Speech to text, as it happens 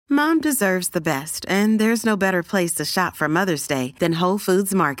Mom deserves the best, and there's no better place to shop for Mother's Day than Whole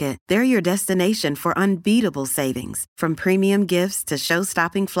Foods Market. They're your destination for unbeatable savings, from premium gifts to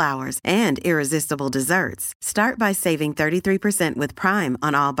show-stopping flowers and irresistible desserts. Start by saving 33% with Prime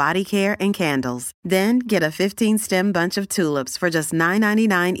on all body care and candles. Then get a 15-stem bunch of tulips for just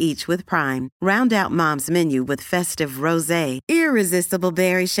 $9.99 each with Prime. Round out Mom's menu with festive rosé, irresistible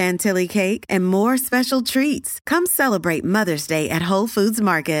berry chantilly cake, and more special treats. Come celebrate Mother's Day at Whole Foods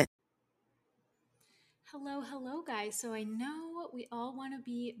Market. Hello, guys. So I know we all want to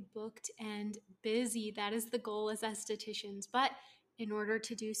be booked and busy. That is the goal as estheticians. But in order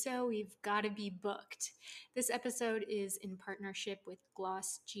to do so, we've got to be booked. This episode is in partnership with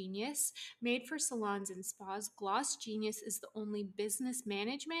Gloss Genius. Made for salons and spas, Gloss Genius is the only business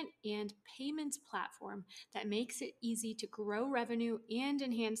management and payments platform that makes it easy to grow revenue and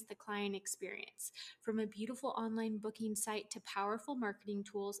enhance the client experience. From a beautiful online booking site to powerful marketing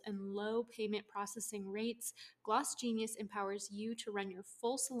tools and low payment processing rates, Gloss Genius empowers you to run your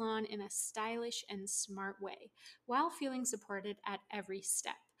full salon in a stylish and smart way while feeling supported at every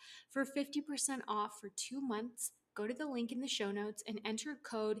step. For 50% off for 2 months, go to the link in the show notes and enter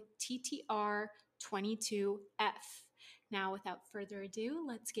code TTR22F. Now, without further ado,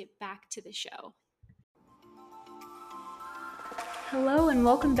 let's get back to the show. Hello and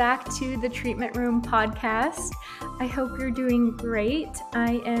welcome back to the Treatment Room podcast. I hope you're doing great.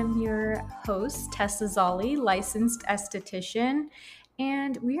 I am your host, Tessa Zolli, licensed esthetician,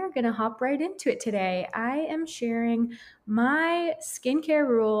 and we are going to hop right into it today. I am sharing my skincare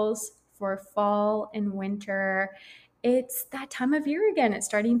rules for fall and winter. It's that time of year again. It's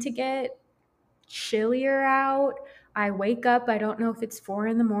starting to get chillier out. I wake up, I don't know if it's 4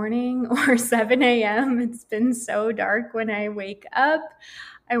 a.m. or 7 a.m. It's been so dark when I wake up.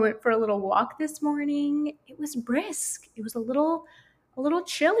 I went for a little walk this morning. It was brisk. It was a little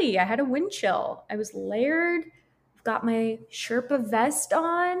chilly. I had a wind chill. I was layered. I've got my Sherpa vest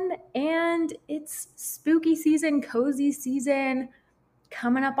on, and it's spooky season, cozy season,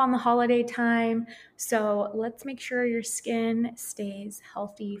 coming up on the holiday time. So let's make sure your skin stays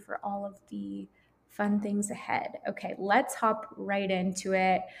healthy for all of the fun things ahead. Okay, let's hop right into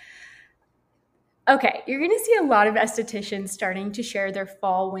it. Okay, you're going to see a lot of estheticians starting to share their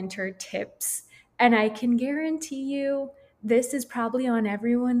fall winter tips, and I can guarantee you this is probably on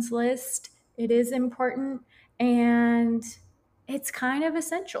everyone's list. It is important and it's kind of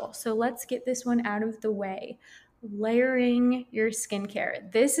essential. So let's get this one out of the way. Layering your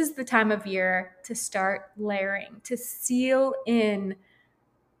skincare. This is the time of year to start layering, to seal in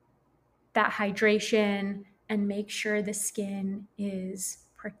that hydration and make sure the skin is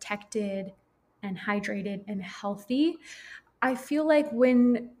protected and hydrated and healthy. I feel like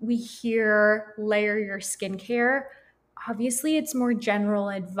when we hear layer your skincare, obviously it's more general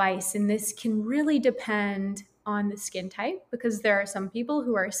advice, and this can really depend on the skin type because there are some people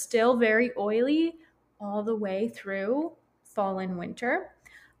who are still very oily all the way through fall and winter.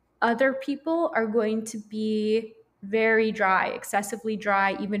 Other people are going to be very dry, excessively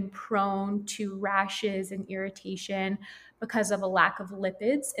dry, even prone to rashes and irritation because of a lack of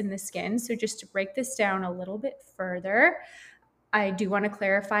lipids in the skin. So just to break this down a little bit further, I do want to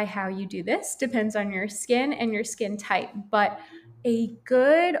clarify how you do this. Depends on your skin and your skin type. But a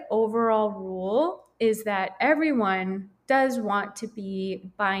good overall rule is that everyone does want to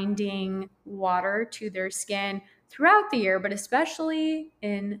be binding water to their skin throughout the year, but especially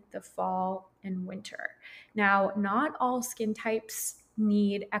in the fall and winter. Now, not all skin types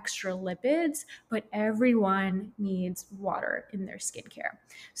need extra lipids, but everyone needs water in their skincare.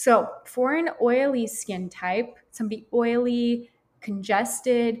 So for an oily skin type, somebody oily,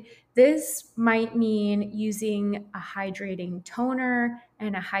 congested, this might mean using a hydrating toner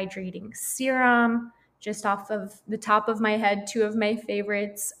and a hydrating serum. Just off of the top of my head, 2 of my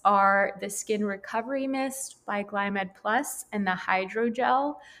favorites are the Skin Recovery Mist by Glymed Plus and the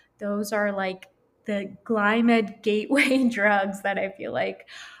Hydrogel. Those are like the Glymed gateway drugs that I feel like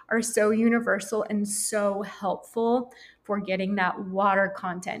are so universal and so helpful for getting that water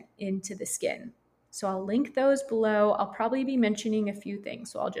content into the skin. So I'll link those below. I'll probably be mentioning a few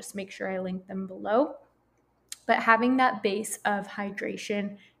things, so I'll just make sure I link them below. But having that base of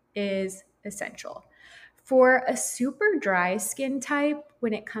hydration is essential. For a super dry skin type,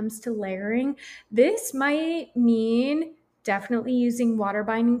 when it comes to layering, this might mean definitely using water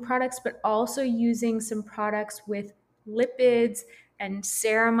binding products, but also using some products with lipids and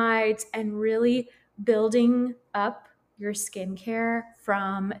ceramides and really building up your skincare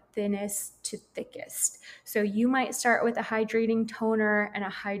from thinnest to thickest. So you might start with a hydrating toner and a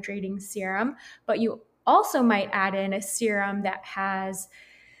hydrating serum, but you also might add in a serum that has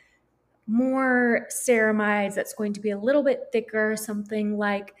more ceramides that's going to be a little bit thicker, something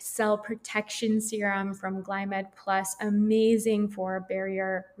like Cell Protection Serum from Glymed Plus, amazing for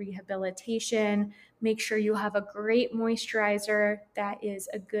barrier rehabilitation. Make sure you have a great moisturizer that is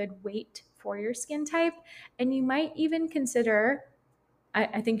a good weight for your skin type. And you might even consider,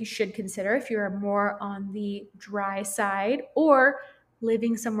 I think you should consider, if you're more on the dry side or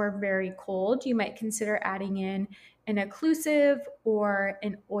living somewhere very cold, you might consider adding in an occlusive or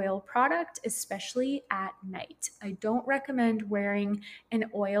an oil product, especially at night. I don't recommend wearing an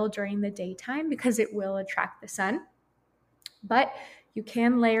oil during the daytime because it will attract the sun, but you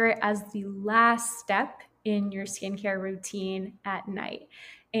can layer it as the last step in your skincare routine at night.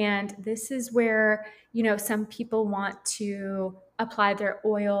 And this is where, some people want to apply their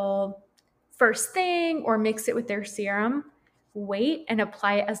oil first thing or mix it with their serum. Wait and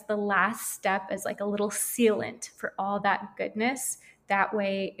apply it as the last step, as like a little sealant for all that goodness. That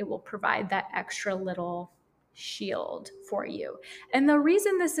way it will provide that extra little shield for you. And the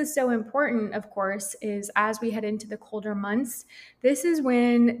reason this is so important, of course, is as we head into the colder months, this is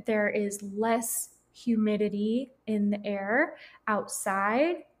when there is less humidity in the air.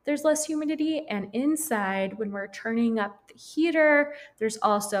 Outside, there's less humidity, and inside, when we're turning up the heater, there's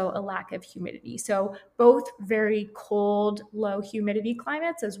also a lack of humidity. So both very cold, low humidity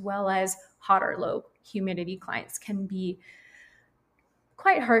climates, as well as hotter, low humidity climates, can be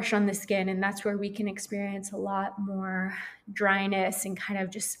quite harsh on the skin, and that's where we can experience a lot more dryness and kind of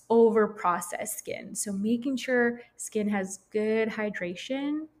just over processed skin. So making sure skin has good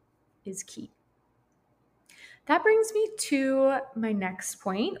hydration is key. That brings me to my next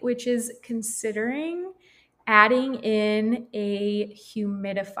point, which is considering adding in a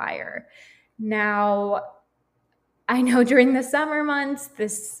humidifier. Now, I know during the summer months,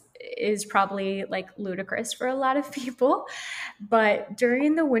 this is probably like ludicrous for a lot of people, but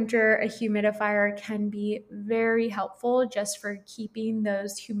during the winter, a humidifier can be very helpful just for keeping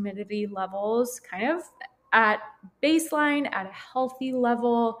those humidity levels kind of at baseline, at a healthy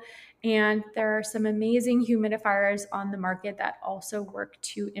level. And there are some amazing humidifiers on the market that also work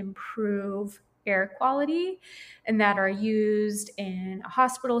to improve air quality and that are used in a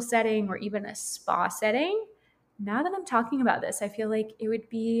hospital setting or even a spa setting. Now that I'm talking about this, I feel like it would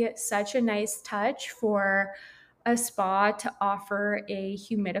be such a nice touch for a spa to offer a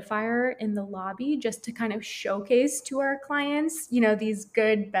humidifier in the lobby just to kind of showcase to our clients, these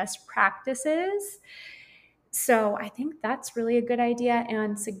good best practices. So I think that's really a good idea,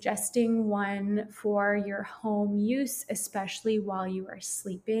 and suggesting one for your home use, especially while you are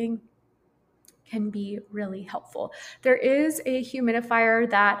sleeping, can be really helpful. There is a humidifier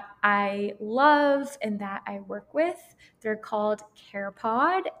that I love and that I work with. They're called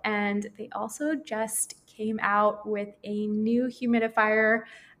CarePod, and they also just came out with a new humidifier.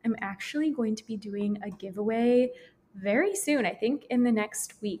 I'm actually going to be doing a giveaway very soon, I think in the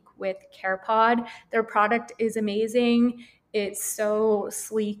next week, with CarePod. Their product is amazing. It's so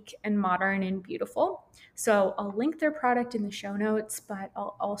sleek and modern and beautiful. So I'll link their product in the show notes, but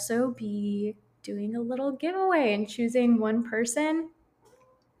I'll also be doing a little giveaway and choosing one person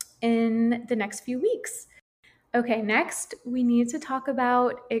in the next few weeks. Okay, next we need to talk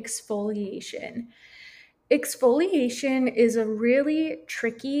about exfoliation. Exfoliation is a really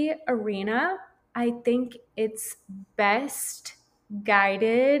tricky arena. I think it's best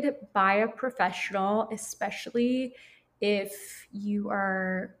guided by a professional, especially if you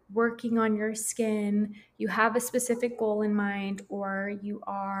are working on your skin, you have a specific goal in mind, or you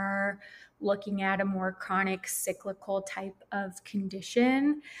are looking at a more chronic cyclical type of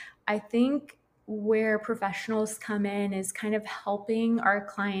condition. I think where professionals come in is kind of helping our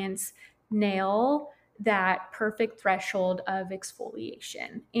clients nail that perfect threshold of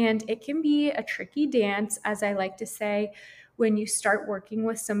exfoliation. And it can be a tricky dance, as I like to say, when you start working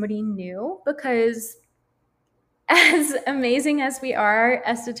with somebody new, because as amazing as we are,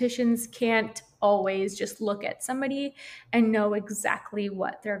 estheticians can't always just look at somebody and know exactly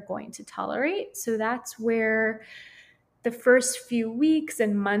what they're going to tolerate. So that's where the first few weeks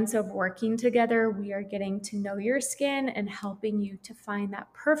and months of working together, we are getting to know your skin and helping you to find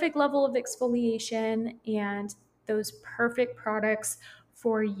that perfect level of exfoliation and those perfect products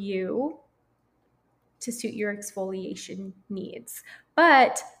for you to suit your exfoliation needs.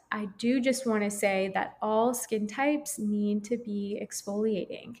 But I do just want to say that all skin types need to be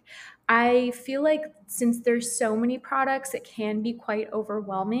exfoliating. I feel like since there's so many products, it can be quite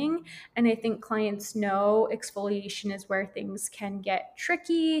overwhelming. And I think clients know exfoliation is where things can get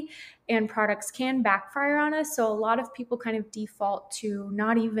tricky and products can backfire on us. So a lot of people kind of default to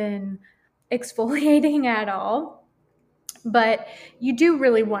not even exfoliating at all. But you do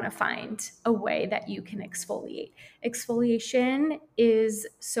really want to find a way that you can exfoliate. Exfoliation is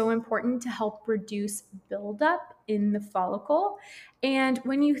so important to help reduce buildup in the follicle. And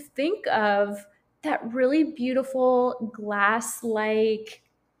when you think of that really beautiful glass-like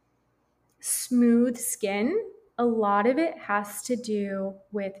smooth skin, a lot of it has to do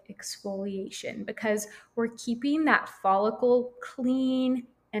with exfoliation because we're keeping that follicle clean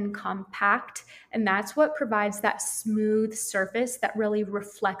and compact. And that's what provides that smooth surface that really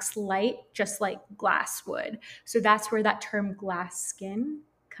reflects light, just like glass would. So that's where that term glass skin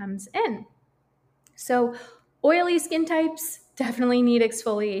comes in. So oily skin types definitely need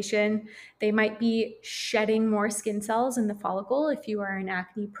exfoliation. They might be shedding more skin cells in the follicle if you are an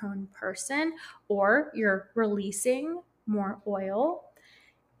acne prone person, or you're releasing more oil.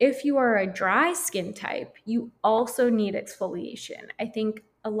 If you are a dry skin type, you also need exfoliation. I think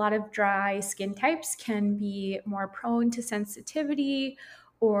a lot of dry skin types can be more prone to sensitivity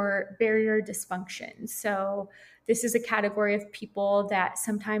or barrier dysfunction. So this is a category of people that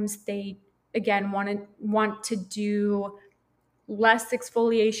sometimes they, again, want to do less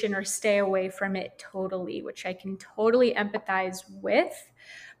exfoliation or stay away from it totally, which I can totally empathize with.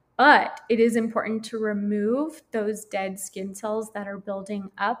 But it is important to remove those dead skin cells that are building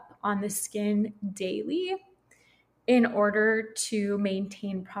up on the skin daily in order to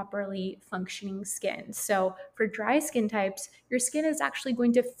maintain properly functioning skin. So for dry skin types, your skin is actually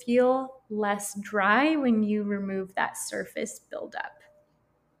going to feel less dry when you remove that surface buildup.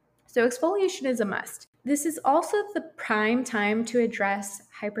 So exfoliation is a must. This is also the prime time to address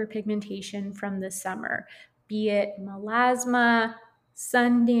hyperpigmentation from the summer, be it melasma,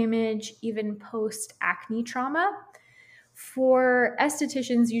 sun damage, even post-acne trauma. For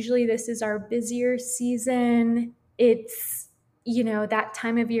estheticians, usually this is our busier season. It's, that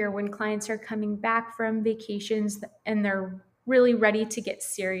time of year when clients are coming back from vacations and they're really ready to get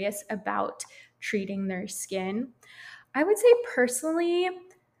serious about treating their skin. I would say personally,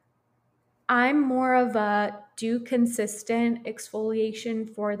 I'm more of a do consistent exfoliation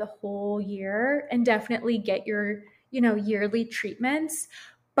for the whole year and definitely get your, yearly treatments.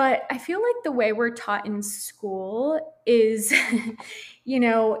 But I feel like the way we're taught in school is,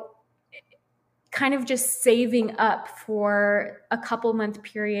 kind of just saving up for a couple month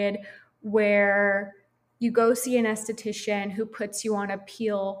period where you go see an esthetician who puts you on a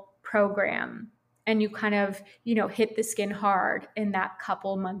peel program and you kind of, hit the skin hard in that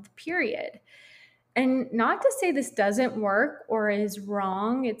couple month period. And not to say this doesn't work or is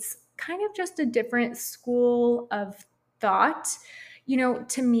wrong, it's kind of just a different school of thought.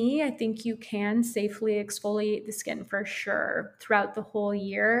 To me, I think you can safely exfoliate the skin for sure throughout the whole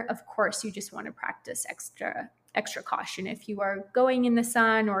year. Of course, you just want to practice extra caution if you are going in the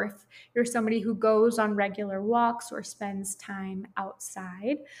sun or if you're somebody who goes on regular walks or spends time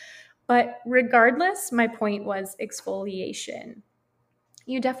outside. But regardless, my point was exfoliation.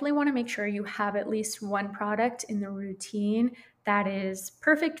 You definitely want to make sure you have at least one product in the routine that is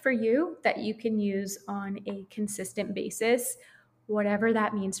perfect for you, that you can use on a consistent basis, whatever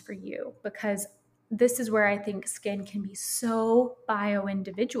that means for you, because this is where I think skin can be so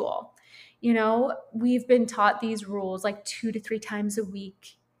bio-individual. We've been taught these rules like 2 to 3 times a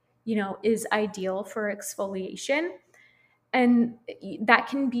week, is ideal for exfoliation. And that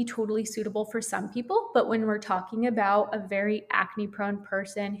can be totally suitable for some people. But when we're talking about a very acne prone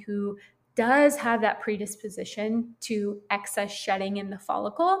person who does have that predisposition to excess shedding in the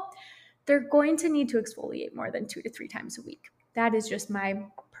follicle, they're going to need to exfoliate more than 2 to 3 times a week. That is just my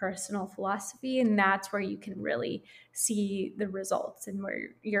personal philosophy. And that's where you can really see the results and where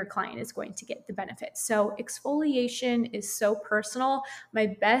your client is going to get the benefits. So exfoliation is so personal.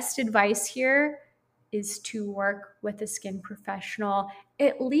 My best advice here is to work with a skin professional.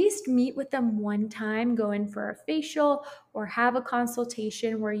 At least meet with them one time, go in for a facial or have a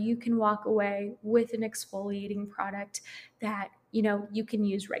consultation where you can walk away with an exfoliating product that you can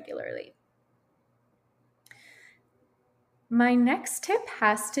use regularly. My next tip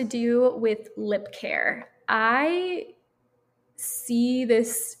has to do with lip care. I see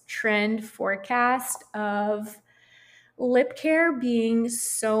this trend forecast of lip care being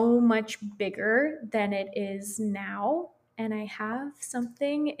so much bigger than it is now. And I have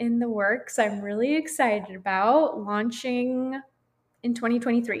something in the works I'm really excited about launching in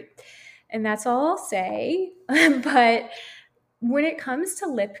 2023. And that's all I'll say. But when it comes to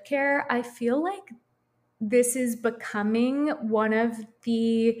lip care, I feel like this is becoming one of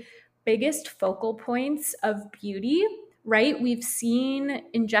the biggest focal points of beauty, right? We've seen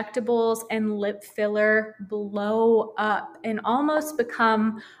injectables and lip filler blow up and almost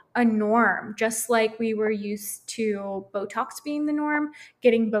become a norm, just like we were used to Botox being the norm.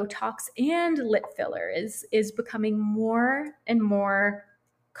 Getting Botox and lip filler is becoming more and more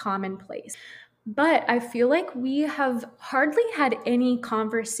commonplace. But I feel like we have hardly had any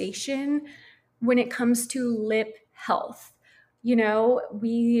conversation when it comes to lip health. You know,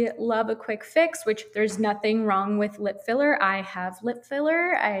 we love a quick fix, which there's nothing wrong with lip filler. I have lip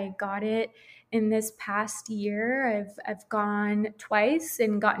filler. I got it in this past year. I've gone twice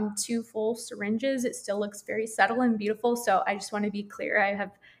and gotten 2 full syringes. It still looks very subtle and beautiful. So I just want to be clear. I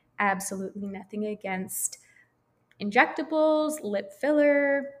have absolutely nothing against injectables, lip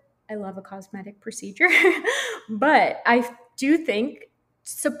filler. I love a cosmetic procedure, but I do think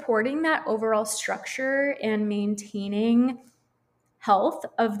supporting that overall structure and maintaining health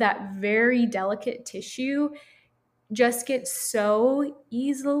of that very delicate tissue just gets so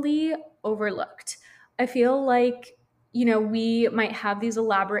easily overlooked. I feel like, you know, we might have these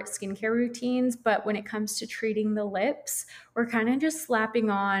elaborate skincare routines, but when it comes to treating the lips, we're kind of just slapping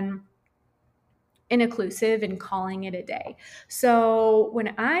on an occlusive and calling it a day. So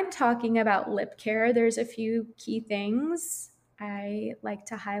when I'm talking about lip care, there's a few key things I like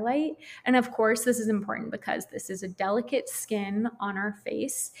to highlight. And of course, this is important because this is a delicate skin on our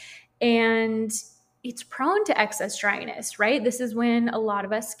face and it's prone to excess dryness, right? This is when a lot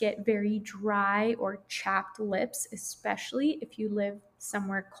of us get very dry or chapped lips, especially if you live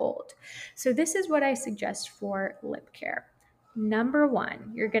somewhere cold. So this is what I suggest for lip care. Number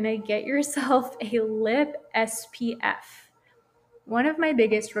 1, you're going to get yourself a lip SPF. One of my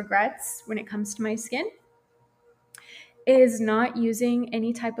biggest regrets when it comes to my skin is not using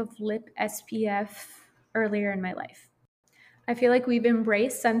any type of lip SPF earlier in my life. I feel like we've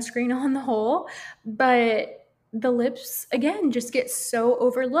embraced sunscreen on the whole, but the lips, again, just get so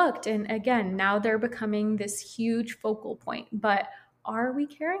overlooked. And again, now they're becoming this huge focal point, but are we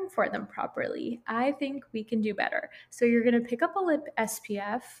caring for them properly? I think we can do better. So you're going to pick up a lip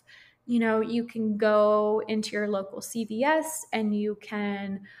SPF. You know, you can go into your local CVS and you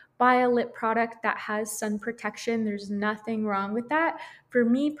can buy a lip product that has sun protection. There's nothing wrong with that. For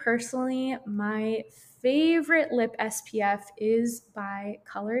me personally, my favorite lip SPF is by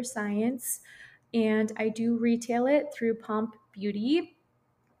Color Science, and I do retail it through Pomp Beauty.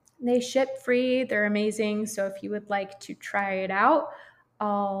 They ship free. They're amazing. So if you would like to try it out,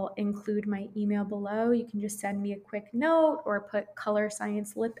 I'll include my email below. You can just send me a quick note or put Color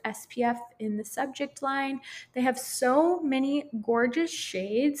Science Lip SPF in the subject line. They have so many gorgeous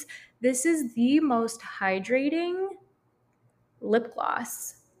shades. This is the most hydrating lip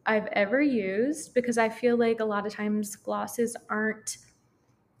gloss I've ever used because I feel like a lot of times glosses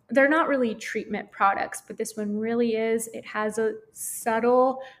they're not really treatment products, but this one really is. It has a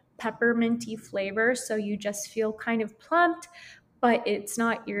subtle pepperminty flavor, so you just feel kind of plumped, but it's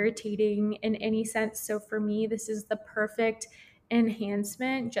not irritating in any sense. So for me, this is the perfect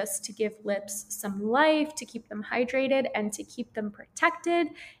enhancement just to give lips some life, to keep them hydrated and to keep them protected.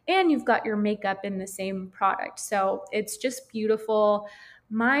 And you've got your makeup in the same product. So it's just beautiful.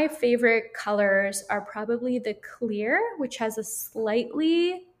 My favorite colors are probably the clear, which has a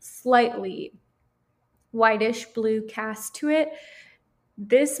slightly whitish blue cast to it.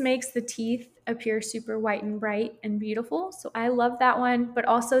 This makes the teeth appear super white and bright and beautiful. So I love that one, but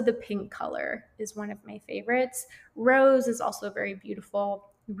also the pink color is one of my favorites. Rose is also very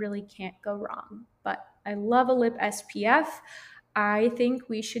beautiful. You really can't go wrong, but I love a lip SPF. I think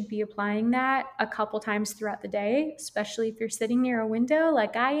we should be applying that a couple times throughout the day, especially if you're sitting near a window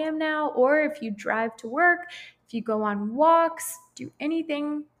like I am now, or if you drive to work, if you go on walks, do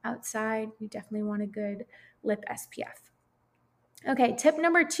anything outside, you definitely want a good lip SPF. Okay, tip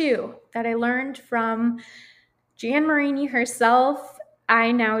number 2 that I learned from Jan Marini herself.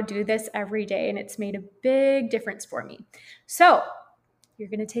 I now do this every day and it's made a big difference for me. So you're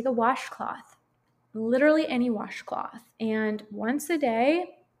going to take a washcloth, literally any washcloth, and once a day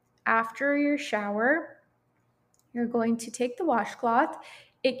after your shower, you're going to take the washcloth.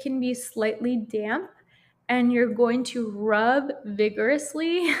 It can be slightly damp and you're going to rub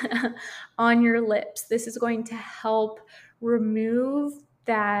vigorously on your lips. This is going to help remove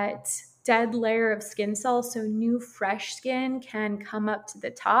that dead layer of skin cells so new fresh skin can come up to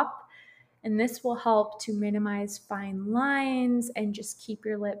the top. And this will help to minimize fine lines and just keep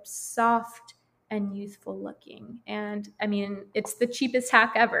your lips soft and youthful looking. And I mean, it's the cheapest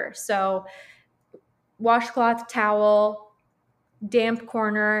hack ever. So washcloth, towel, damp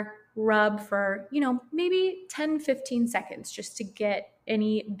corner, rub for, maybe 10, 15 seconds just to get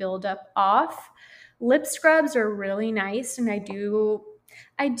any buildup off. Lip scrubs are really nice and I do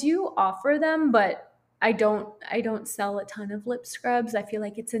offer them, but I don't sell a ton of lip scrubs. I feel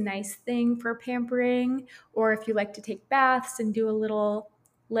like it's a nice thing for pampering, or if you like to take baths and do a little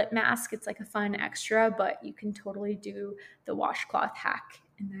lip mask, it's like a fun extra, but you can totally do the washcloth hack,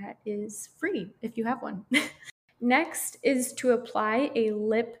 and that is free if you have one. Next is to apply a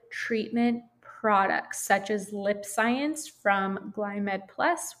lip treatment product such as Lip Science from Glymed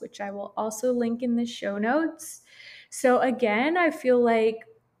Plus, which I will also link in the show notes. So again, I feel like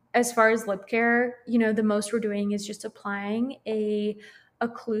as far as lip care, the most we're doing is just applying a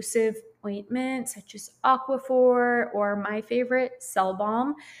occlusive ointment such as Aquaphor or my favorite, Cell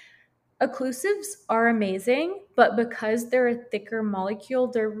Balm. Occlusives are amazing, but because they're a thicker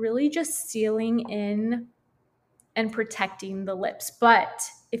molecule, they're really just sealing in and protecting the lips. But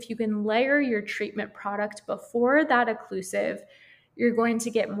if you can layer your treatment product before that occlusive, you're going to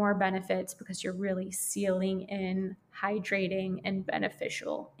get more benefits because you're really sealing in, hydrating, and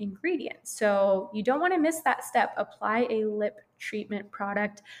beneficial ingredients. So you don't want to miss that step. Apply a lip treatment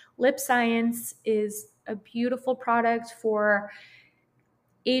product. Lip Science is a beautiful product for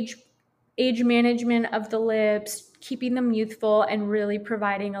age management of the lips, keeping them youthful, and really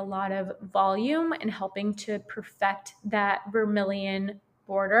providing a lot of volume and helping to perfect that vermilion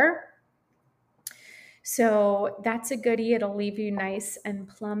border. So that's a goodie. It'll leave you nice and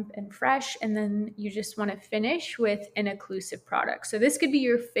plump and fresh. And then you just want to finish with an occlusive product. So this could be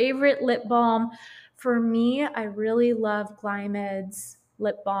your favorite lip balm. For me, I really love Glymed's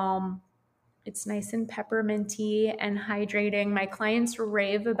lip balm. It's nice and pepperminty and hydrating. My clients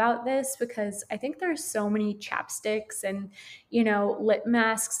rave about this because I think there's so many chapsticks and, lip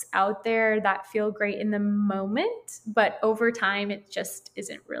masks out there that feel great in the moment, but over time, it just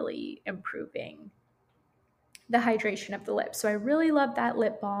isn't really improving the hydration of the lips. So I really love that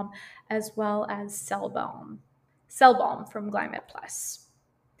lip balm as well as Cell Balm from Glymed Plus.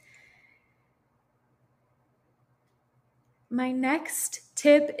 My next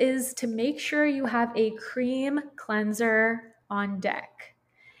tip is to make sure you have a cream cleanser on deck.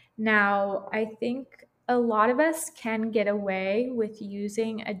 Now, I think a lot of us can get away with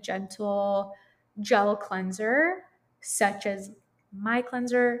using a gentle gel cleanser, such as My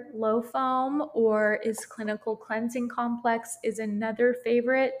Cleanser Low Foam or Is Clinical Cleansing Complex is another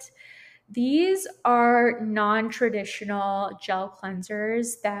favorite. These are non-traditional gel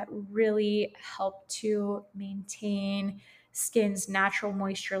cleansers that really help to maintain skin's natural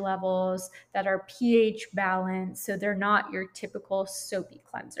moisture levels, that are pH balanced, so they're not your typical soapy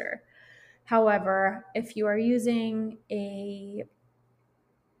cleanser. However, if you are using a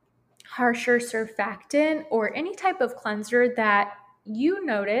harsher surfactant or any type of cleanser that you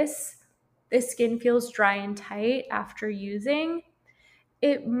notice the skin feels dry and tight after using,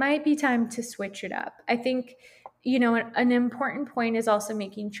 it might be time to switch it up. I think, an important point is also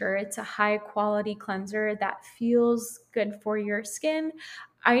making sure it's a high quality cleanser that feels good for your skin.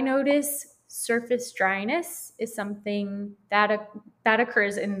 I notice surface dryness is something that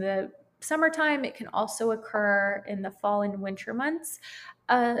occurs in the summertime. It can also occur in the fall and winter months.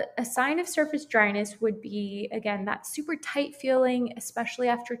 A sign of surface dryness would be, again, that super tight feeling, especially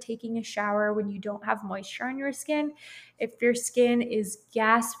after taking a shower when you don't have moisture on your skin. If your skin is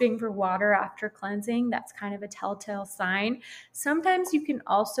gasping for water after cleansing, that's kind of a telltale sign. Sometimes you can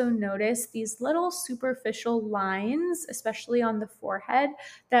also notice these little superficial lines, especially on the forehead,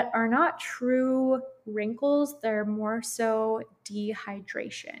 that are not true wrinkles. They're more so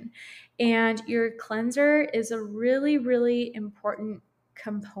dehydration. And your cleanser is a really, really important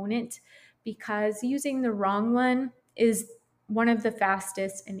component because using the wrong one is one of the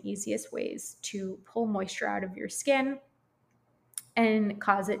fastest and easiest ways to pull moisture out of your skin and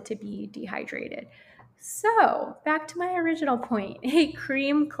cause it to be dehydrated. So back to my original point, a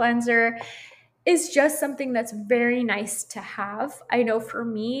cream cleanser is just something that's very nice to have. I know for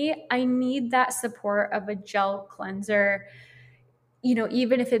me, I need that support of a gel cleanser,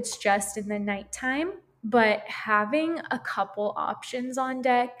 even if it's just in the nighttime. But having a couple options on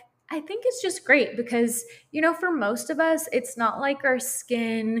deck, I think it's just great because, for most of us, it's not like our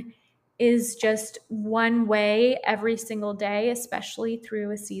skin is just one way every single day, especially through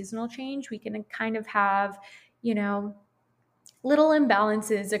a seasonal change. We can kind of have, little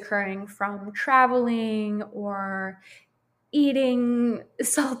imbalances occurring from traveling or eating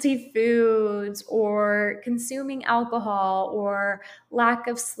salty foods or consuming alcohol or lack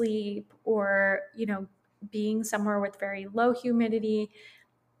of sleep or, being somewhere with very low humidity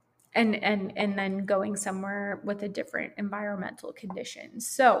and then going somewhere with a different environmental conditions.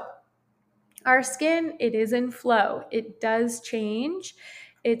 So our skin, it is in flow. It does change.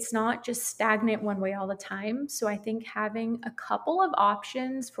 It's not just stagnant one way all the time. So I think having a couple of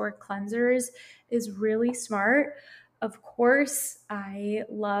options for cleansers is really smart. Of course, I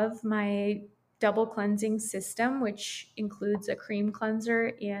love my double cleansing system, which includes a cream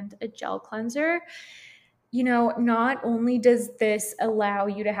cleanser and a gel cleanser. Not only does this allow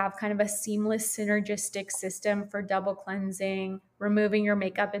you to have kind of a seamless synergistic system for double cleansing, removing your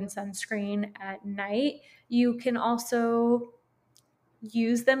makeup and sunscreen at night, you can also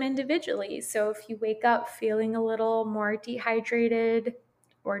use them individually. So if you wake up feeling a little more dehydrated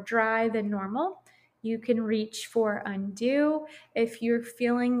or dry than normal, you can reach for Undo. If you're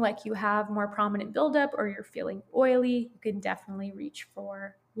feeling like you have more prominent buildup or you're feeling oily, you can definitely reach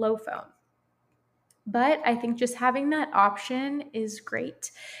for Low Foam. But I think just having that option is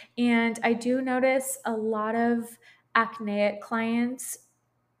great. And I do notice a lot of acneic clients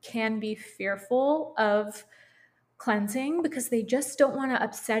can be fearful of cleansing because they just don't want to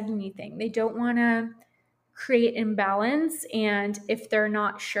upset anything. They don't want to create imbalance. And if they're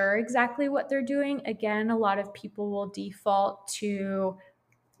not sure exactly what they're doing, again, a lot of people will default to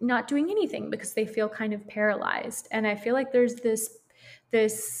not doing anything because they feel kind of paralyzed. And I feel like there's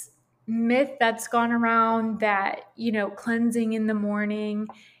this myth that's gone around that, cleansing in the morning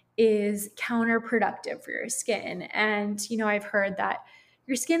is counterproductive for your skin. And, I've heard that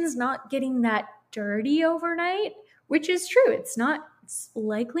your skin's not getting that dirty overnight, which is true. It's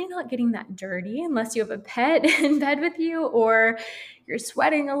likely not getting that dirty unless you have a pet in bed with you, or you're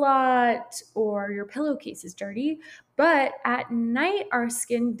sweating a lot, or your pillowcase is dirty. But at night, our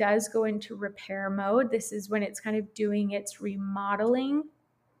skin does go into repair mode. This is when it's kind of doing its remodeling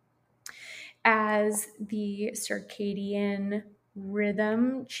as the circadian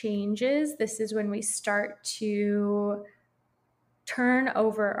rhythm changes. This is when we start to turn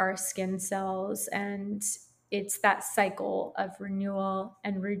over our skin cells, and it's that cycle of renewal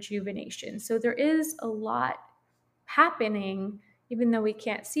and rejuvenation. So there is a lot happening, even though we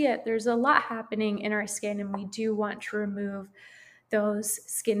can't see it. There's a lot happening in our skin, and we do want to remove those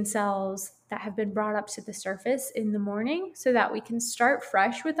skin cells that have been brought up to the surface in the morning so that we can start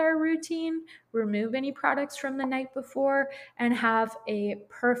fresh with our routine, remove any products from the night before, and have a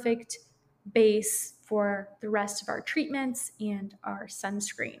perfect base for the rest of our treatments and our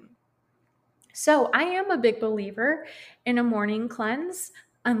sunscreen. So I am a big believer in a morning cleanse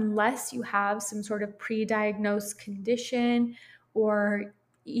unless you have some sort of pre-diagnosed condition, or,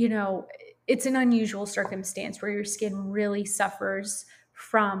 it's an unusual circumstance where your skin really suffers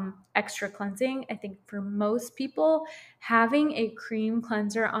from extra cleansing. I think for most people, having a cream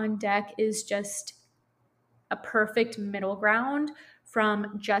cleanser on deck is just a perfect middle ground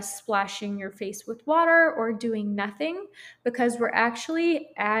from just splashing your face with water or doing nothing, because we're actually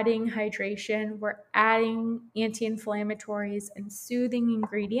adding hydration, we're adding anti-inflammatories and soothing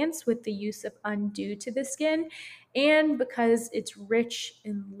ingredients with the use of Undo to the skin. And because it's rich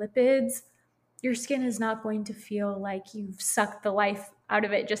in lipids, your skin is not going to feel like you've sucked the life out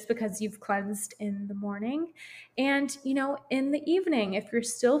of it just because you've cleansed in the morning. And, in the evening, if you're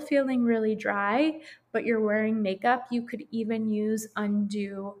still feeling really dry, but you're wearing makeup, you could even use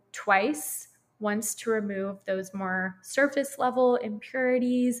Undo twice. Once to remove those more surface level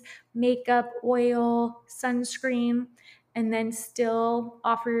impurities, makeup, oil, sunscreen, and then still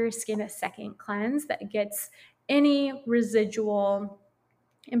offer your skin a second cleanse that gets any residual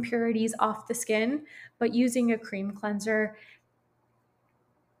impurities off the skin. But using a cream cleanser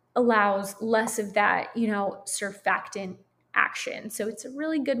allows less of that, surfactant action. So it's a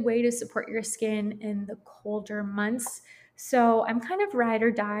really good way to support your skin in the colder months. So I'm kind of ride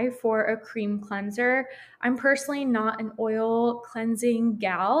or die for a cream cleanser. I'm personally not an oil cleansing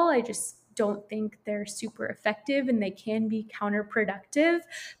gal. I just don't think they're super effective, and they can be counterproductive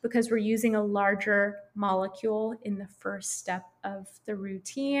because we're using a larger molecule in the first step of the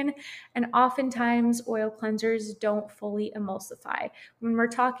routine. And oftentimes oil cleansers don't fully emulsify. When we're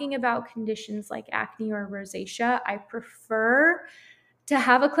talking about conditions like acne or rosacea, I prefer to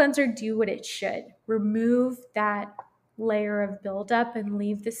have a cleanser do what it should: remove that layer of buildup and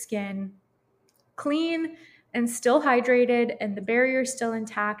leave the skin clean and still hydrated and the barrier still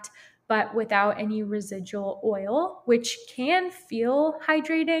intact, but without any residual oil, which can feel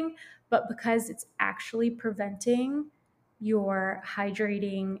hydrating, but because it's actually preventing your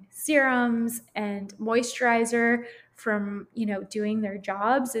hydrating serums and moisturizer from, doing their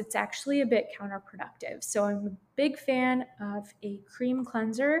jobs, it's actually a bit counterproductive. So I'm a big fan of a cream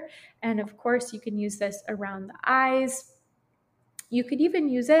cleanser. And of course, you can use this around the eyes. You could even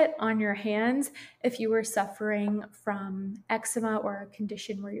use it on your hands if you were suffering from eczema or a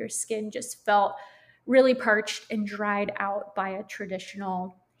condition where your skin just felt really parched and dried out by a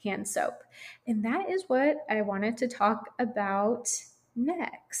traditional hand soap. And that is what I wanted to talk about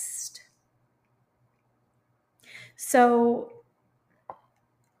next. So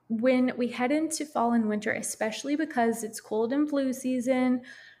when we head into fall and winter, especially because it's cold and flu season,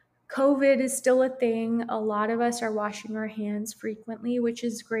 COVID is still a thing. A lot of us are washing our hands frequently, which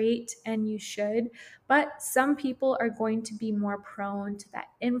is great, and you should. But some people are going to be more prone to that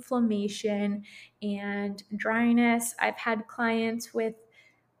inflammation and dryness. I've had clients with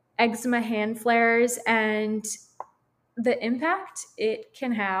eczema hand flares, and the impact it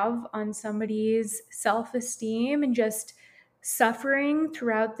can have on somebody's self-esteem and just suffering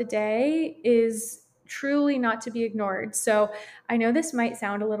throughout the day is truly not to be ignored. So I know this might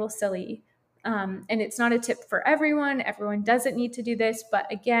sound a little silly, and it's not a tip for everyone. Everyone doesn't need to do this.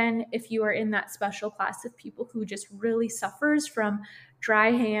 But again, if you are in that special class of people who just really suffers from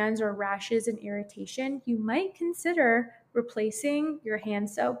dry hands or rashes and irritation, you might consider replacing your hand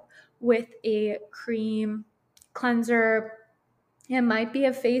soap with a cream cleanser. It might be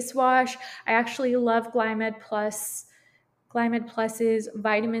a face wash. I actually love Glymed Plus's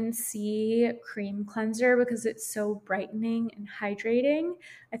vitamin C cream cleanser because it's so brightening and hydrating.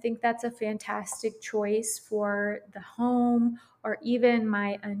 I think that's a fantastic choice for the home, or even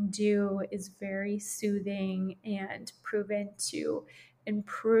my Undo is very soothing and proven to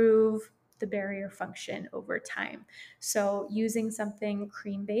improve the barrier function over time. So using something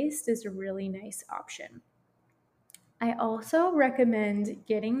cream-based is a really nice option. I also recommend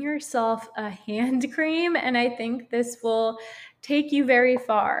getting yourself a hand cream, and I think this will take you very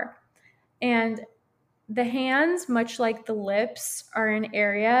far. And the hands, much like the lips, are an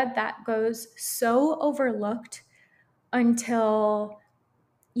area that goes so overlooked until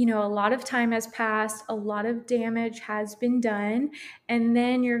a lot of time has passed, a lot of damage has been done, and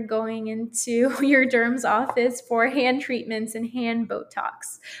then you're going into your derm's office for hand treatments and hand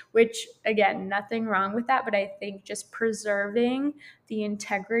Botox, which, again, nothing wrong with that, but I think just preserving the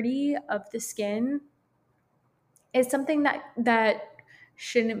integrity of the skin is something that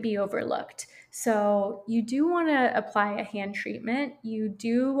shouldn't be overlooked. So you do want to apply a hand treatment. You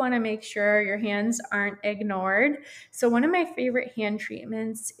do want to make sure your hands aren't ignored. So one of my favorite hand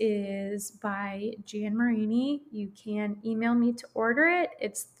treatments is by Jan Marini. You can email me to order it.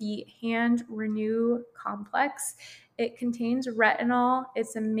 It's the Hand Renew Complex. It contains retinol.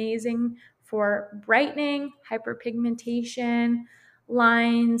 It's amazing for brightening, hyperpigmentation,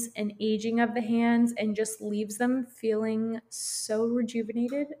 lines, and aging of the hands, and just leaves them feeling so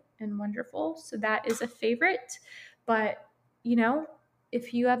rejuvenated and wonderful. So that is a favorite. But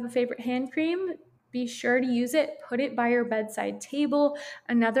if you have a favorite hand cream, be sure to use it. Put it by your bedside table.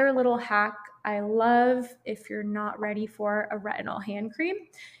 Another little hack I love, if you're not ready for a retinol hand cream,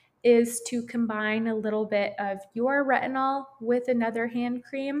 is to combine a little bit of your retinol with another hand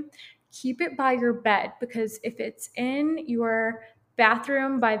cream. Keep it by your bed, because if it's in your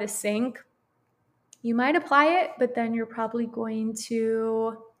bathroom by the sink, you might apply it, but then you're probably going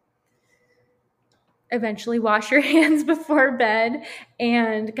to eventually wash your hands before bed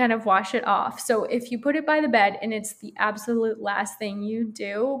and kind of wash it off. So if you put it by the bed and it's the absolute last thing you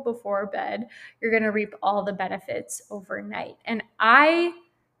do before bed, you're going to reap all the benefits overnight. And I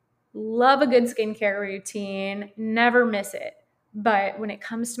love a good skincare routine, never miss it. But when it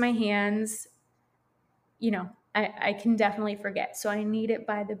comes to my hands, I can definitely forget. So I need it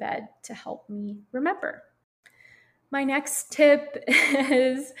by the bed to help me remember. My next tip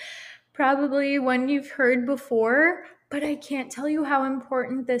is probably one you've heard before, but I can't tell you how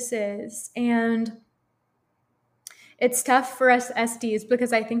important this is. And it's tough for us SDs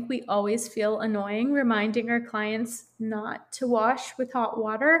because I think we always feel annoying reminding our clients not to wash with hot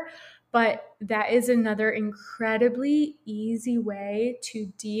water, but that is another incredibly easy way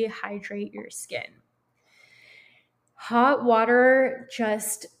to dehydrate your skin. Hot water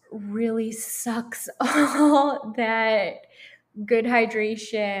just really sucks all that good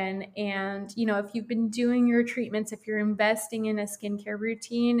hydration. And, if you've been doing your treatments, if you're investing in a skincare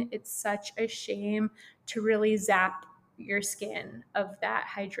routine, it's such a shame to really zap your skin of that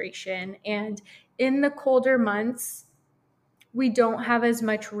hydration. And in the colder months, we don't have as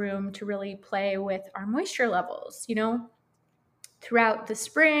much room to really play with our moisture levels. Throughout the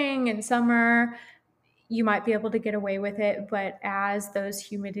spring and summer, you might be able to get away with it, but as those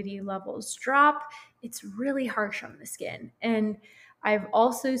humidity levels drop, it's really harsh on the skin. And I've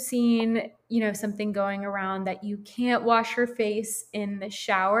also seen, something going around that you can't wash your face in the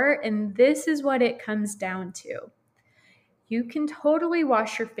shower, and this is what it comes down to. You can totally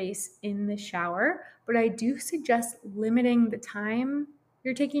wash your face in the shower, but I do suggest limiting the time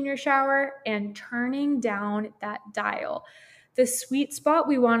you're taking your shower and turning down that dial. The sweet spot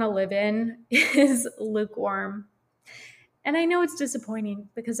we want to live in is lukewarm. And I know it's disappointing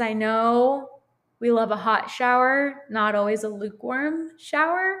because I know we love a hot shower, not always a lukewarm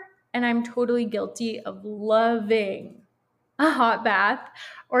shower. And I'm totally guilty of loving a hot bath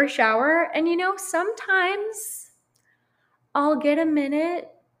or shower. And sometimes I'll get a minute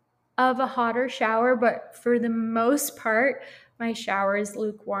of a hotter shower, but for the most part, my shower is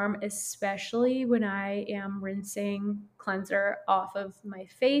lukewarm, especially when I am rinsing cleanser off of my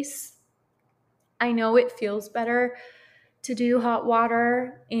face. I know it feels better to do hot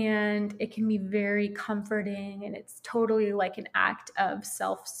water, and it can be very comforting, and it's totally like an act of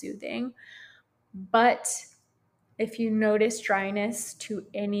self-soothing. But if you notice dryness to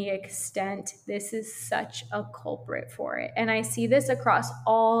any extent, this is such a culprit for it. And I see this across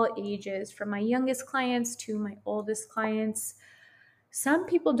all ages, from my youngest clients to my oldest clients. Some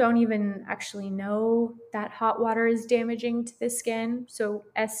people don't even actually know that hot water is damaging to the skin. So,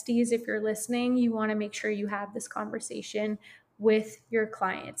 Estes, if you're listening, you want to make sure you have this conversation with your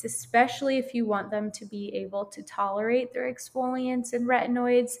clients, especially if you want them to be able to tolerate their exfoliants and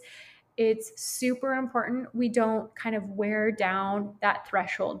retinoids. It's super important we don't kind of wear down that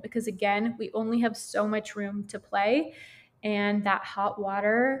threshold, because again, we only have so much room to play, and that hot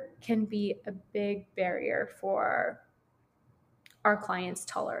water can be a big barrier for our clients'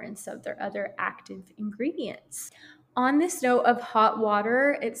 tolerance of their other active ingredients. On this note of hot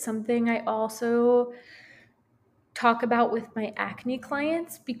water, it's something I also talk about with my acne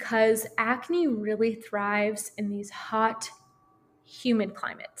clients, because acne really thrives in these hot, humid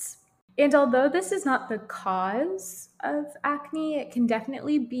climates. And although this is not the cause of acne, it can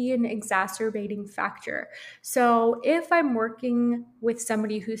definitely be an exacerbating factor. So if I'm working with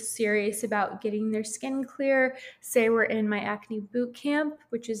somebody who's serious about getting their skin clear, say we're in my acne boot camp,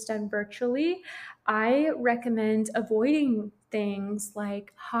 which is done virtually, I recommend avoiding things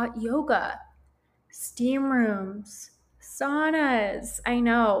like hot yoga, steam rooms, saunas. I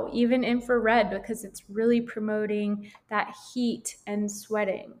know, even infrared, because it's really promoting that heat and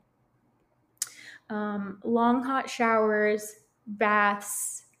sweating. Long hot showers,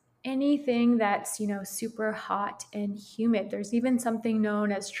 baths, anything that's, super hot and humid. There's even something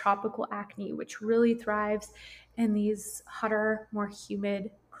known as tropical acne, which really thrives in these hotter, more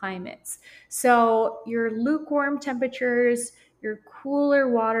humid climates. So your lukewarm temperatures, your cooler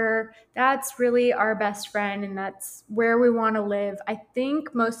water, that's really our best friend, and that's where we want to live. I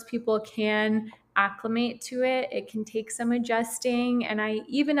think most people can acclimate to it. It can take some adjusting, and I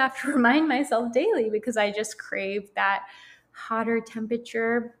even have to remind myself daily because I just crave that hotter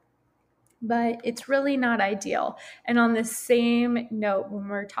temperature, but it's really not ideal. And on the same note, when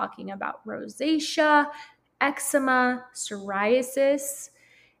we're talking about rosacea, eczema, psoriasis,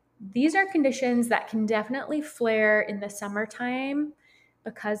 these are conditions that can definitely flare in the summertime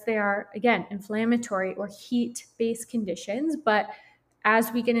because they are, again, inflammatory or heat-based conditions. But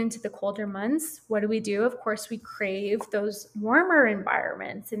as we get into the colder months, what do? Of course, we crave those warmer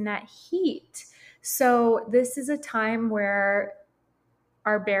environments and that heat. So this is a time where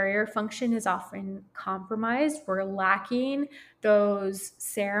our barrier function is often compromised. We're lacking those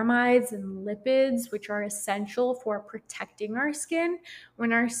ceramides and lipids, which are essential for protecting our skin.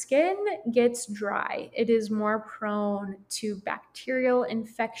 When our skin gets dry, it is more prone to bacterial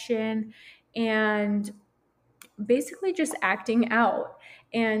infection and basically just acting out.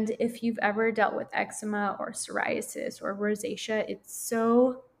 And if you've ever dealt with eczema or psoriasis or rosacea, it's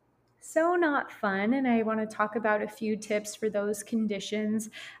so not fun. And I want to talk about a few tips for those conditions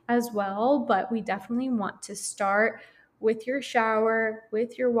as well. But we definitely want to start with your shower,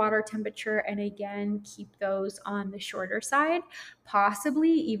 with your water temperature, and again, keep those on the shorter side, possibly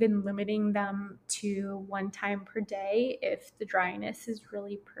even limiting them to 1 time per day if the dryness is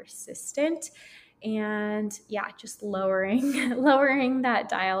really persistent. And yeah, just lowering that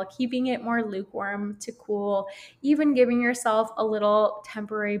dial, keeping it more lukewarm to cool, even giving yourself a little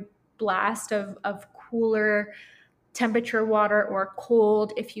temporary blast of cooler temperature water or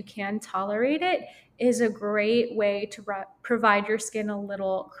cold, if you can tolerate it, is a great way to provide your skin a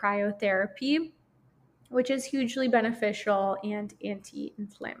little cryotherapy, which is hugely beneficial and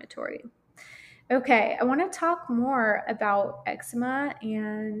anti-inflammatory. Okay, I want to talk more about eczema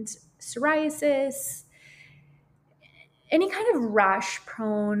and psoriasis, any kind of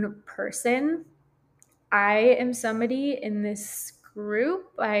rash-prone person. I am somebody in this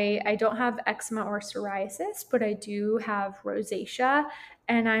group. I don't have eczema or psoriasis, but I do have rosacea,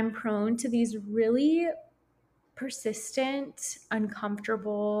 and I'm prone to these really persistent,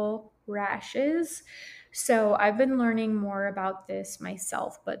 uncomfortable rashes. So I've been learning more about this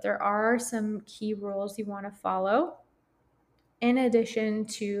myself, but there are some key rules you want to follow. In addition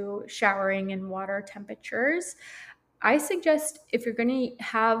to showering in water temperatures, I suggest if you're going to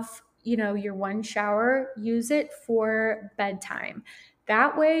have, your one shower, use it for bedtime.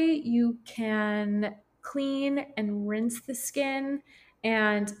 That way you can clean and rinse the skin.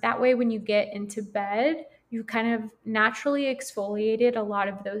 And that way, when you get into bed, you kind of naturally exfoliated a lot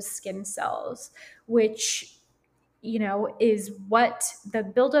of those skin cells, which is what the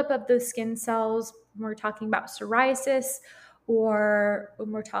buildup of those skin cells, when we're talking about psoriasis, or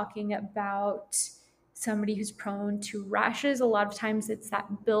when we're talking about somebody who's prone to rashes, a lot of times it's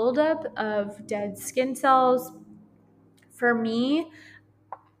that buildup of dead skin cells. For me,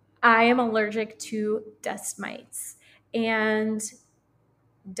 I am allergic to dust mites, and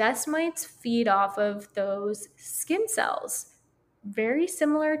dust mites feed off of those skin cells, very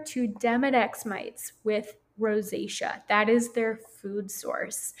similar to Demodex mites with rosacea. That is their food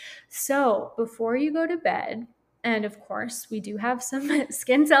source. So before you go to bed, and of course, we do have some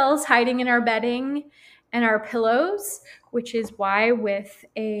skin cells hiding in our bedding and our pillows, which is why with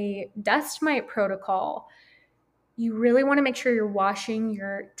a dust mite protocol, you really want to make sure you're washing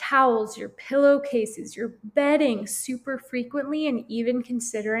your towels, your pillowcases, your bedding super frequently, and even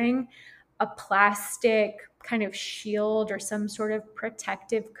considering a plastic kind of shield or some sort of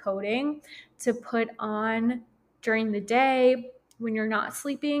protective coating to put on during the day when you're not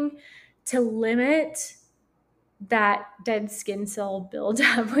sleeping to limit that dead skin cell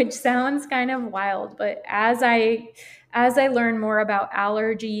buildup, which sounds kind of wild. But as I learn more about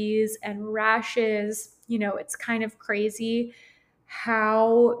allergies and rashes, it's kind of crazy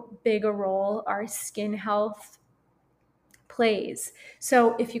how big a role our skin health plays.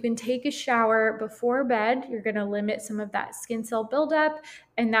 So if you can take a shower before bed, you're going to limit some of that skin cell buildup,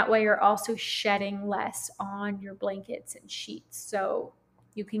 and that way you're also shedding less on your blankets and sheets. So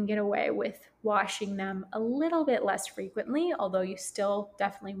you can get away with washing them a little bit less frequently, although you still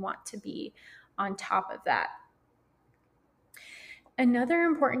definitely want to be on top of that. Another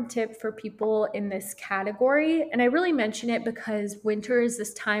important tip for people in this category, and I really mention it because winter is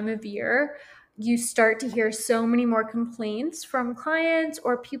this time of year, you start to hear so many more complaints from clients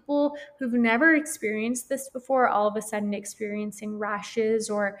or people who've never experienced this before, all of a sudden experiencing rashes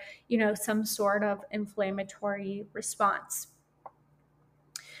or, some sort of inflammatory response.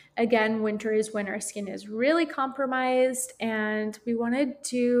 Again, winter is when our skin is really compromised, and we want to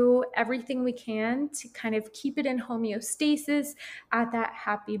do everything we can to kind of keep it in homeostasis at that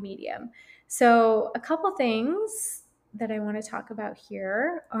happy medium. So a couple things that I want to talk about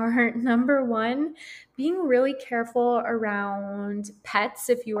here are, number one, being really careful around pets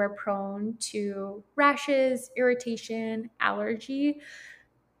if you are prone to rashes, irritation, allergy.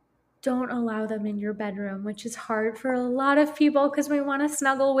 Don't allow them in your bedroom, which is hard for a lot of people because we want to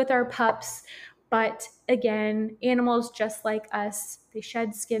snuggle with our pups. But again, animals just like us, they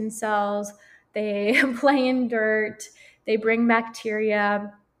shed skin cells, they play in dirt, they bring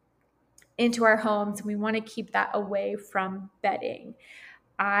bacteria into our homes, and we want to keep that away from bedding.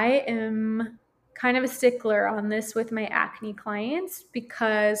 I am kind of a stickler on this with my acne clients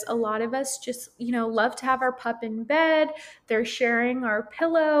because a lot of us just, love to have our pup in bed. They're sharing our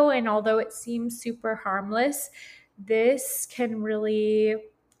pillow, and although it seems super harmless, this can really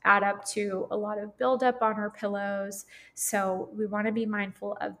add up to a lot of buildup on our pillows. So we want to be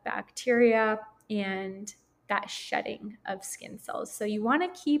mindful of bacteria and that shedding of skin cells. So you want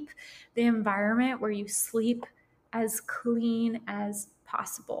to keep the environment where you sleep as clean as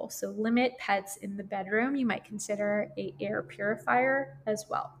possible. So limit pets in the bedroom. You might consider an air purifier as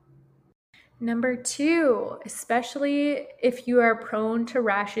well. Number two, especially if you are prone to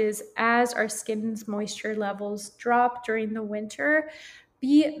rashes as our skin's moisture levels drop during the winter,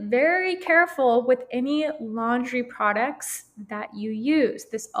 be very careful with any laundry products that you use.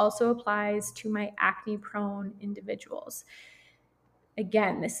 This also applies to my acne-prone individuals.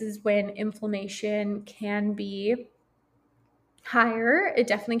 Again, this is when inflammation can be higher. It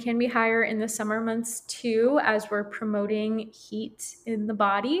definitely can be higher in the summer months too, as we're promoting heat in the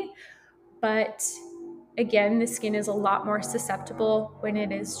body. But again, the skin is a lot more susceptible when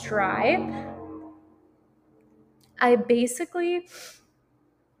it is dry.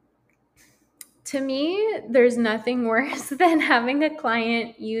 To me, there's nothing worse than having a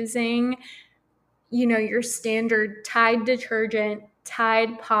client using, your standard Tide detergent,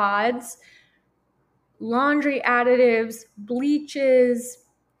 Tide pods, laundry additives, bleaches,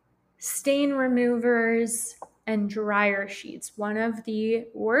 stain removers, and dryer sheets. One of the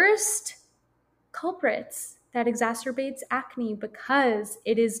worst culprits that exacerbates acne because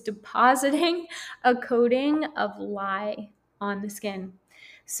it is depositing a coating of lye on the skin.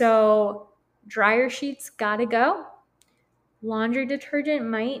 So dryer sheets gotta go. Laundry detergent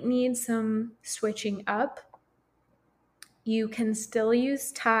might need some switching up. You can still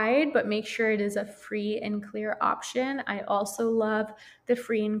use Tide, but make sure it is a free and clear option. I also love the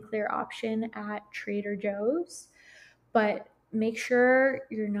free and clear option at Trader Joe's, but make sure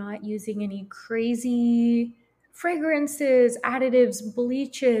you're not using any crazy fragrances, additives,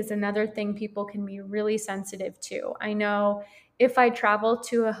 bleaches. Another thing people can be really sensitive to. I know if I travel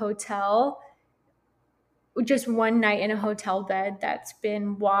to a hotel, just one night in a hotel bed that's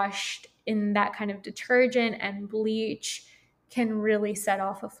been washed in that kind of detergent and bleach can really set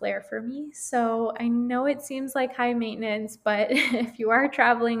off a flare for me. So I know it seems like high maintenance, but if you are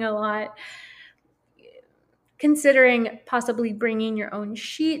traveling a lot, considering possibly bringing your own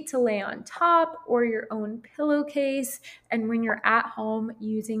sheet to lay on top or your own pillowcase, and when you're at home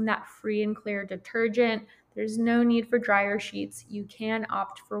using that free and clear detergent, there's no need for dryer sheets. You can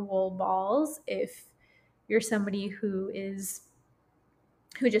opt for wool balls if you're somebody who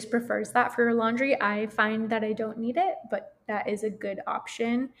just prefers that for your laundry. I find that I don't need it, but that is a good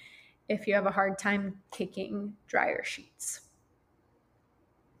option if you have a hard time kicking dryer sheets.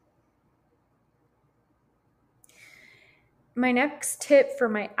 My next tip for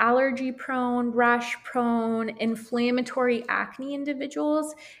my allergy prone, rash prone, inflammatory acne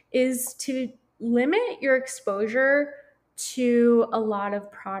individuals is to limit your exposure to a lot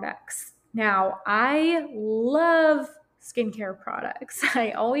of products. Now, I love skincare products.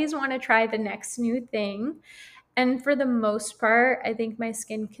 I always want to try the next new thing. And for the most part, I think my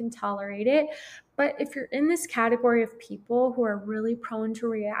skin can tolerate it. But if you're in this category of people who are really prone to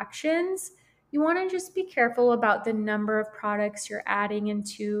reactions, you want to just be careful about the number of products you're adding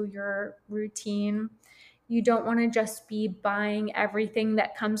into your routine. You don't want to just be buying everything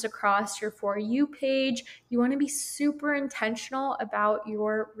that comes across your For You page. You want to be super intentional about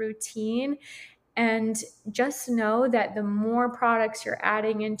your routine. And just know that the more products you're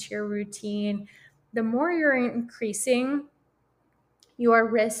adding into your routine, the more you're increasing your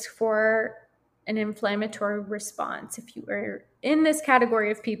risk for an inflammatory response. If you are in this category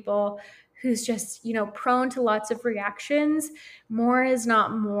of people who's just, prone to lots of reactions, more is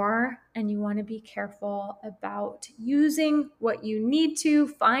not more, and you want to be careful about using what you need to,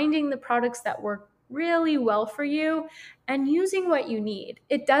 finding the products that work really well for you, and using what you need.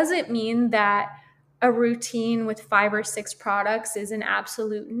 It doesn't mean that a routine with 5 or 6 products is an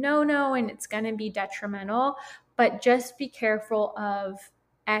absolute no-no and it's going to be detrimental, but just be careful of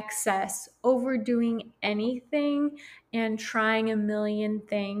excess, overdoing anything, and trying a million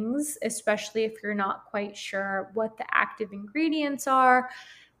things, especially if you're not quite sure what the active ingredients are,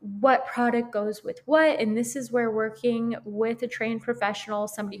 what product goes with what. And this is where working with a trained professional,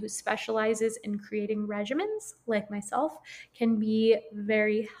 somebody who specializes in creating regimens like myself, can be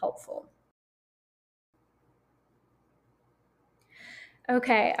very helpful.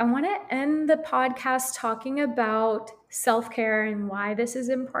 Okay, I want to end the podcast talking about self-care and why this is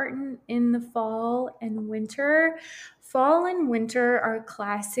important in the fall and winter. Fall and winter are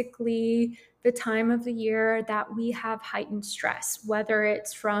classically the time of the year that we have heightened stress, whether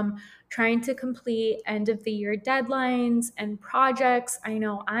it's from trying to complete end of the year deadlines and projects. I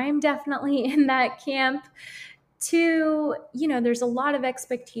know I'm definitely in that camp. There's a lot of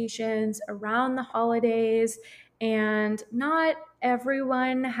expectations around the holidays, and not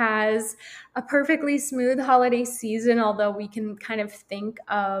everyone has a perfectly smooth holiday season, although we can kind of think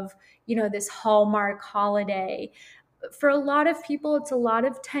of, this Hallmark holiday. For a lot of people, it's a lot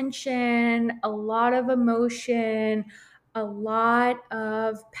of tension, a lot of emotion, a lot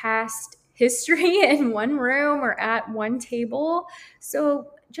of past history in one room or at one table. So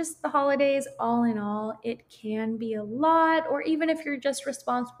just the holidays, all in all, it can be a lot. Or even if you're just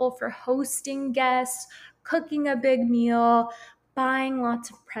responsible for hosting guests, cooking a big meal, buying lots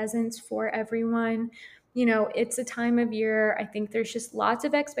of presents for everyone, it's a time of year. I think there's just lots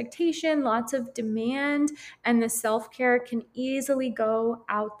of expectation, lots of demand, and the self-care can easily go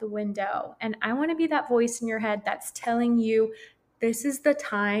out the window. And I want to be that voice in your head that's telling you this is the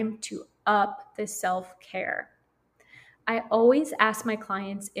time to up the self-care. I always ask my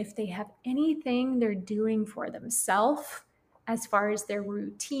clients if they have anything they're doing for themselves as far as their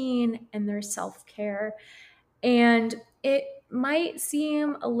routine and their self-care. And it might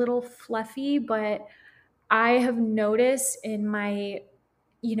seem a little fluffy, but I have noticed in my,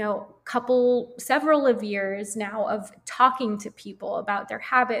 several of years now of talking to people about their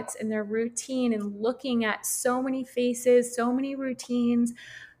habits and their routine and looking at so many faces, so many routines,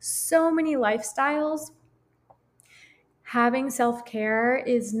 so many lifestyles, having self-care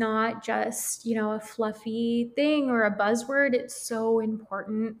is not just, a fluffy thing or a buzzword. It's so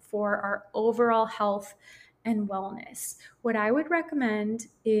important for our overall health and wellness. What I would recommend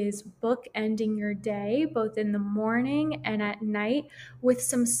is bookending your day, both in the morning and at night, with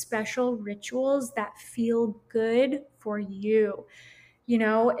some special rituals that feel good for you.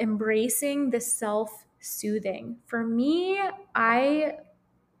 Embracing the self-soothing. For me,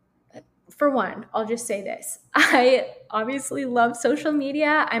 for one, I'll just say this. I obviously love social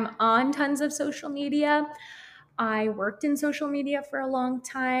media. I'm on tons of social media. I worked in social media for a long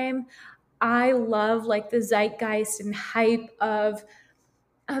time. I love like the zeitgeist and hype of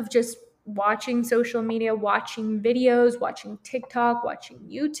just watching social media, watching videos, watching TikTok, watching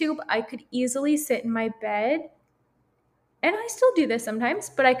YouTube. I could easily sit in my bed, and I still do this sometimes,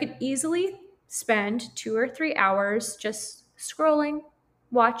 but I could easily spend 2 or 3 hours just scrolling,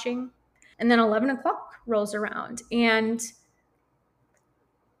 watching, and then 11 o'clock rolls around. And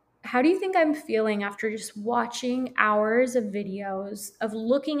how do you think I'm feeling after just watching hours of videos, of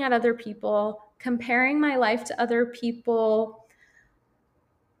looking at other people, comparing my life to other people,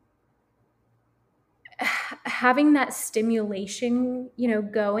 having that stimulation,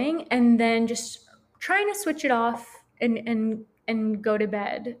 going, and then just trying to switch it off and go to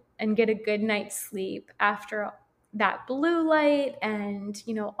bed and get a good night's sleep after that blue light and,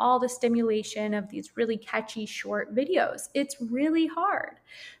 all the stimulation of these really catchy short videos. It's really hard.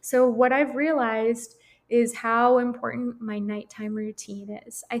 So what I've realized is how important my nighttime routine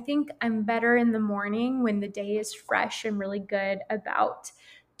is. I think I'm better in the morning when the day is fresh and really good about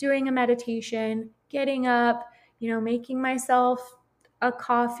doing a meditation, getting up, making myself a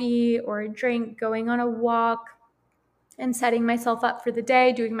coffee or a drink, going on a walk, and setting myself up for the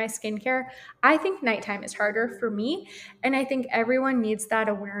day, doing my skincare. I think nighttime is harder for me. And I think everyone needs that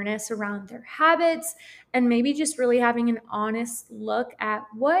awareness around their habits and maybe just really having an honest look at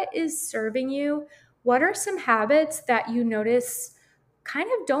what is serving you. What are some habits that you notice kind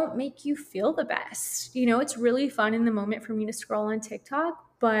of don't make you feel the best? It's really fun in the moment for me to scroll on TikTok,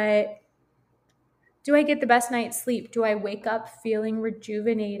 but do I get the best night's sleep? Do I wake up feeling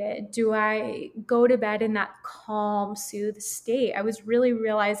rejuvenated? Do I go to bed in that calm, soothed state? I was really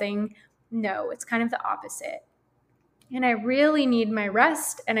realizing, no, it's kind of the opposite. And I really need my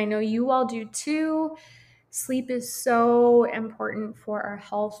rest, and I know you all do too. Sleep is so important for our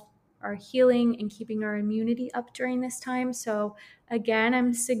health, our healing, and keeping our immunity up during this time. So again,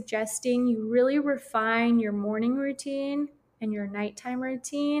 I'm suggesting you really refine your morning routine and your nighttime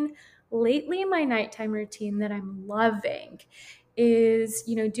routine. Lately, my nighttime routine that I'm loving is,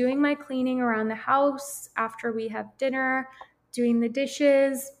 doing my cleaning around the house after we have dinner, doing the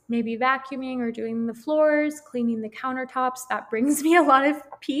dishes, maybe vacuuming or doing the floors, cleaning the countertops. That brings me a lot of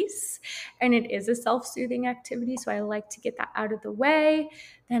peace, and it is a self-soothing activity, so I like to get that out of the way.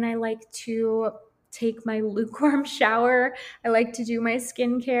 Then I like to take my lukewarm shower. I like to do my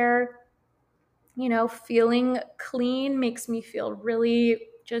skincare. Feeling clean makes me feel really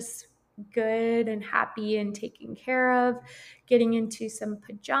just good and happy and taken care of, getting into some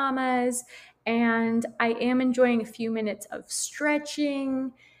pajamas. And I am enjoying a few minutes of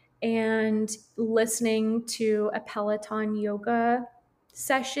stretching and listening to a Peloton yoga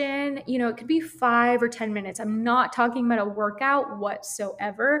session. It could be 5 or 10 minutes. I'm not talking about a workout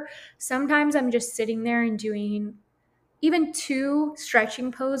whatsoever. Sometimes I'm just sitting there and doing even 2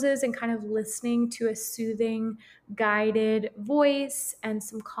 stretching poses and kind of listening to a soothing, guided voice and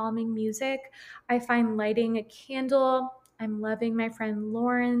some calming music. I find lighting a candle. I'm loving my friend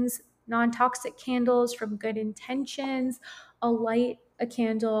Lauren's non-toxic candles from Good Intentions. I'll light a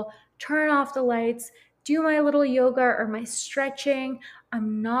candle, turn off the lights, do my little yoga or my stretching.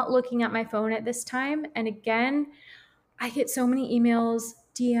 I'm not looking at my phone at this time. And again, I get so many emails,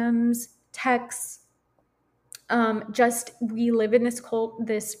 DMs, texts. Just we live in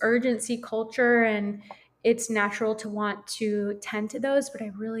this urgency culture, and it's natural to want to tend to those, but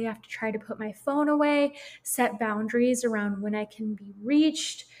I really have to try to put my phone away, set boundaries around when I can be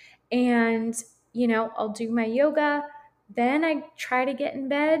reached. And, I'll do my yoga. Then I try to get in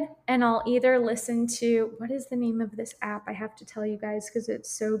bed, and I'll either listen to, what is the name of this app? I have to tell you guys because it's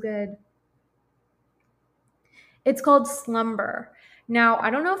so good. It's called Slumber. Now, I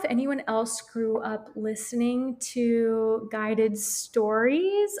don't know if anyone else grew up listening to guided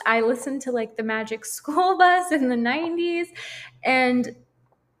stories. I listened to like the Magic School Bus in the 90s, and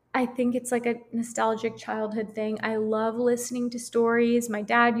I think it's like a nostalgic childhood thing. I love listening to stories. My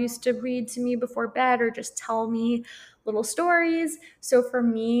dad used to read to me before bed or just tell me little stories. So for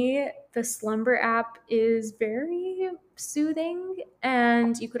me, the Slumber app is very soothing,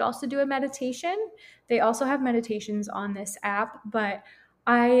 and you could also do a meditation. They also have meditations on this app, but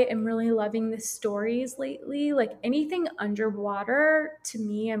I am really loving the stories lately. Like anything underwater, to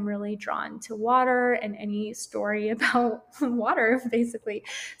me, I'm really drawn to water and any story about water, basically.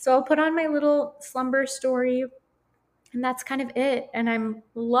 So I'll put on my little slumber story, and that's kind of it. And I'm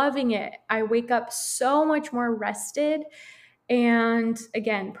loving it. I wake up so much more rested. And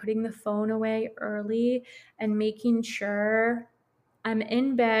again, putting the phone away early and making sure I'm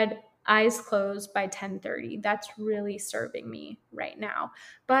in bed, eyes closed by 10:30. That's really serving me right now.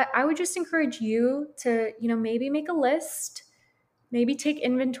 But I would just encourage you to, maybe make a list, maybe take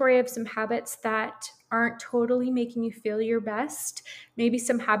inventory of some habits that aren't totally making you feel your best, maybe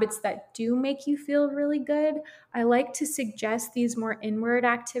some habits that do make you feel really good. I like to suggest these more inward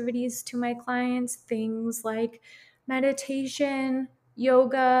activities to my clients, things like meditation,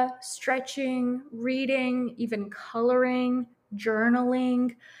 yoga, stretching, reading, even coloring,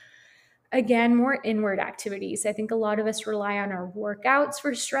 journaling. Again, more inward activities. I think a lot of us rely on our workouts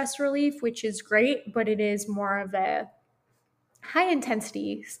for stress relief, which is great, but it is more of a high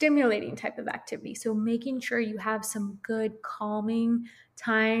intensity, stimulating type of activity. So making sure you have some good calming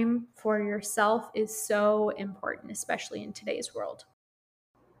time for yourself is so important, especially in today's world.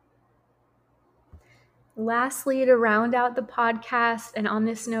 Lastly, to round out the podcast, and on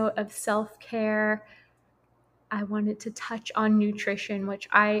this note of self-care, I wanted to touch on nutrition, which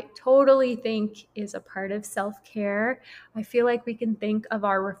I totally think is a part of self-care. I feel like we can think of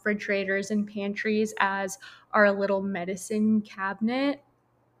our refrigerators and pantries as our little medicine cabinet.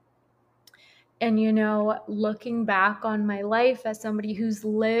 And, looking back on my life as somebody who's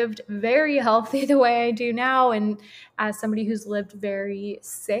lived very healthy the way I do now, and as somebody who's lived very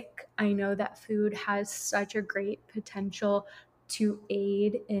sick, I know that food has such a great potential to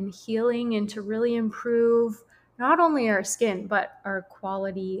aid in healing and to really improve not only our skin, but our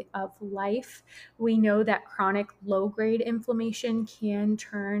quality of life. We know that chronic low-grade inflammation can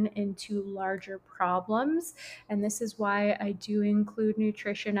turn into larger problems. And this is why I do include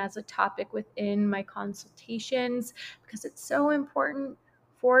nutrition as a topic within my consultations, because it's so important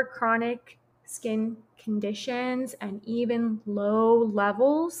for chronic skin conditions, and even low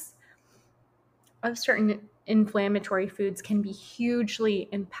levels of certain inflammatory foods can be hugely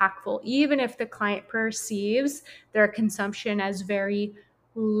impactful. Even if the client perceives their consumption as very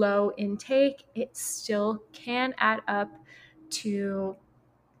low intake, it still can add up to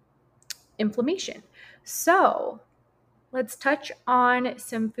inflammation. So let's touch on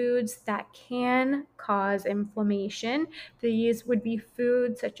some foods that can cause inflammation. These would be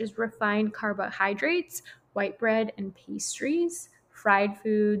foods such as refined carbohydrates, white bread and pastries, fried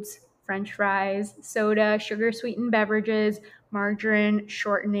foods, French fries, soda, sugar-sweetened beverages, margarine,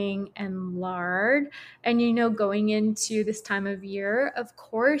 shortening, and lard. And going into this time of year, of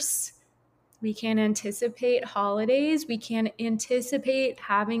course, we can anticipate holidays. We can anticipate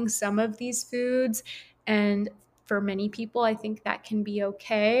having some of these foods. And for many people, I think that can be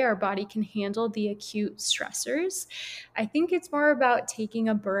okay. Our body can handle the acute stressors. I think it's more about taking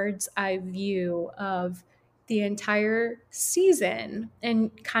a bird's eye view of the entire season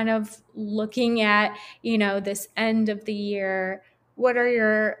and kind of looking at, this end of the year. What are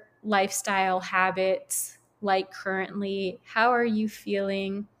your lifestyle habits like currently? How are you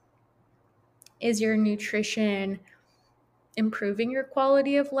feeling? Is your nutrition improving your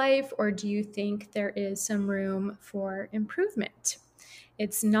quality of life, or do you think there is some room for improvement?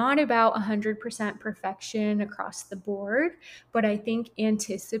 It's not about 100% perfection across the board, but I think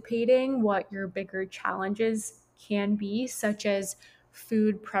anticipating what your bigger challenges can be, such as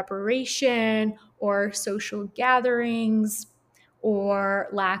food preparation or social gatherings, or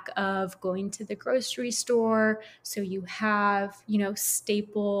lack of going to the grocery store, so you have,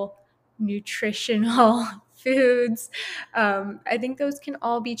 staple nutritional foods. I think those can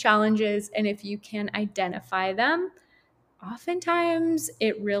all be challenges. And if you can identify them, oftentimes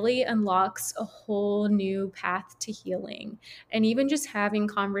it really unlocks a whole new path to healing. And even just having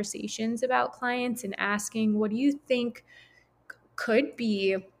conversations about clients and asking, what do you think could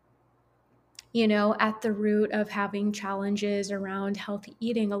be at the root of having challenges around healthy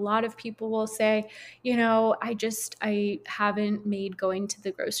eating? A lot of people will say, I haven't made going to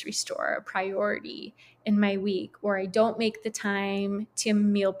the grocery store a priority in my week, or I don't make the time to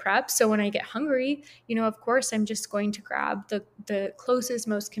meal prep. So when I get hungry, of course, I'm just going to grab the closest,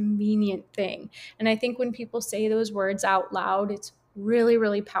 most convenient thing. And I think when people say those words out loud, it's really,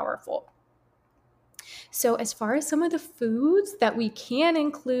 really powerful. So as far as some of the foods that we can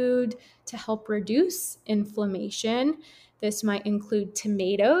include to help reduce inflammation, this might include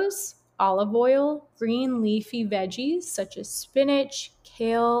tomatoes, olive oil, green leafy veggies such as spinach,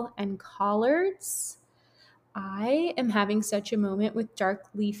 kale, and collards. I am having such a moment with dark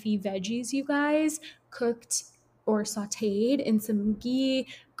leafy veggies, you guys, cooked or sauteed in some ghee,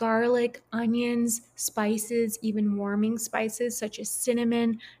 garlic, onions, spices, even warming spices such as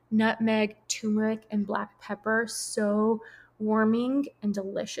cinnamon, nutmeg, turmeric, and black pepper. So warming and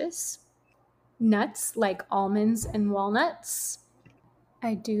delicious. Nuts like almonds and walnuts.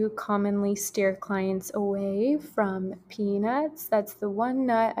 I do commonly steer clients away from peanuts. That's the one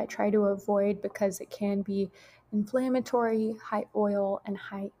nut I try to avoid because it can be inflammatory, high oil, and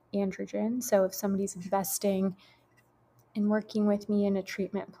high androgen. So if somebody's investing in working with me in a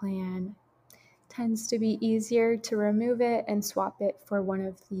treatment plan, it tends to be easier to remove it and swap it for one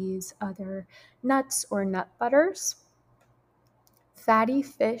of these other nuts or nut butters. Fatty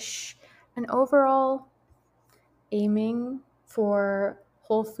fish, and overall aiming for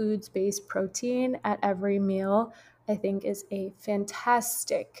whole foods based protein at every meal, I think is a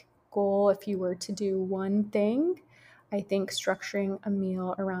fantastic goal. If you were to do one thing, I think structuring a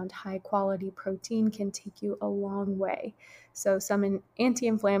meal around high quality protein can take you a long way. So some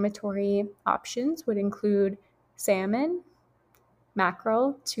anti-inflammatory options would include salmon,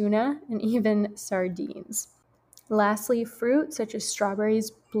 mackerel, tuna, and even sardines. Lastly, fruit such as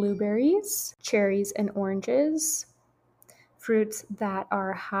strawberries, blueberries, cherries, and oranges. Fruits that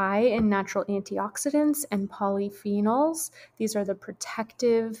are high in natural antioxidants and polyphenols. These are the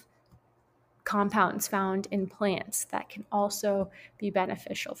protective compounds found in plants that can also be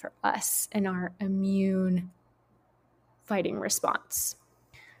beneficial for us in our immune fighting response.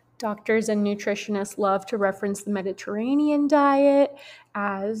 Doctors and nutritionists love to reference the Mediterranean diet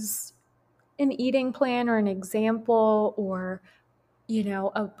as an eating plan or an example, or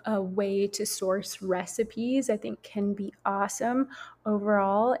a way to source recipes. I think can be awesome.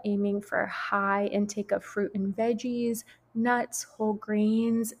 Overall, aiming for high intake of fruit and veggies, nuts, whole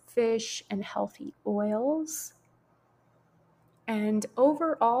grains, fish, and healthy oils. And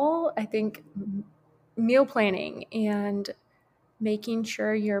overall, I think meal planning and making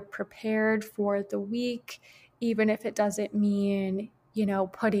sure you're prepared for the week, even if it doesn't mean,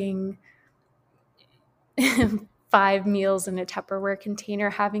 putting 5 meals in a Tupperware container,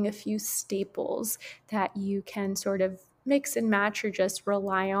 having a few staples that you can sort of mix and match or just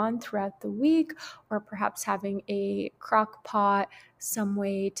rely on throughout the week, or perhaps having a crock pot, some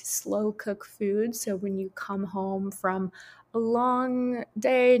way to slow cook food. So when you come home from a long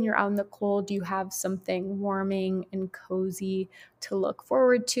day and you're out in the cold, you have something warming and cozy to look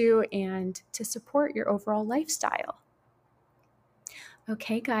forward to and to support your overall lifestyle.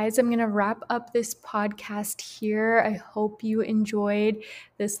 Okay, guys, I'm going to wrap up this podcast here. I hope you enjoyed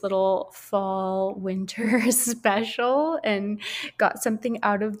this little fall winter special and got something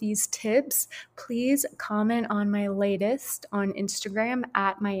out of these tips. Please comment on my latest on Instagram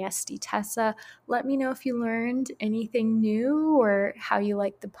at myestitessa. Let me know if you learned anything new or how you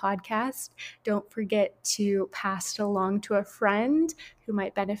like the podcast. Don't forget to pass it along to a friend who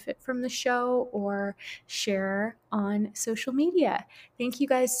might benefit from the show or share on social media. Thank you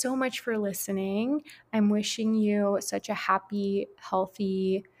guys so much for listening. I'm wishing you such a happy,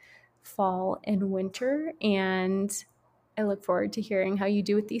 healthy fall and winter, and I look forward to hearing how you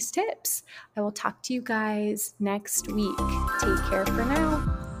do with these tips. I will talk to you guys next week. Take care for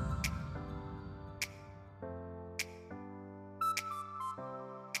now.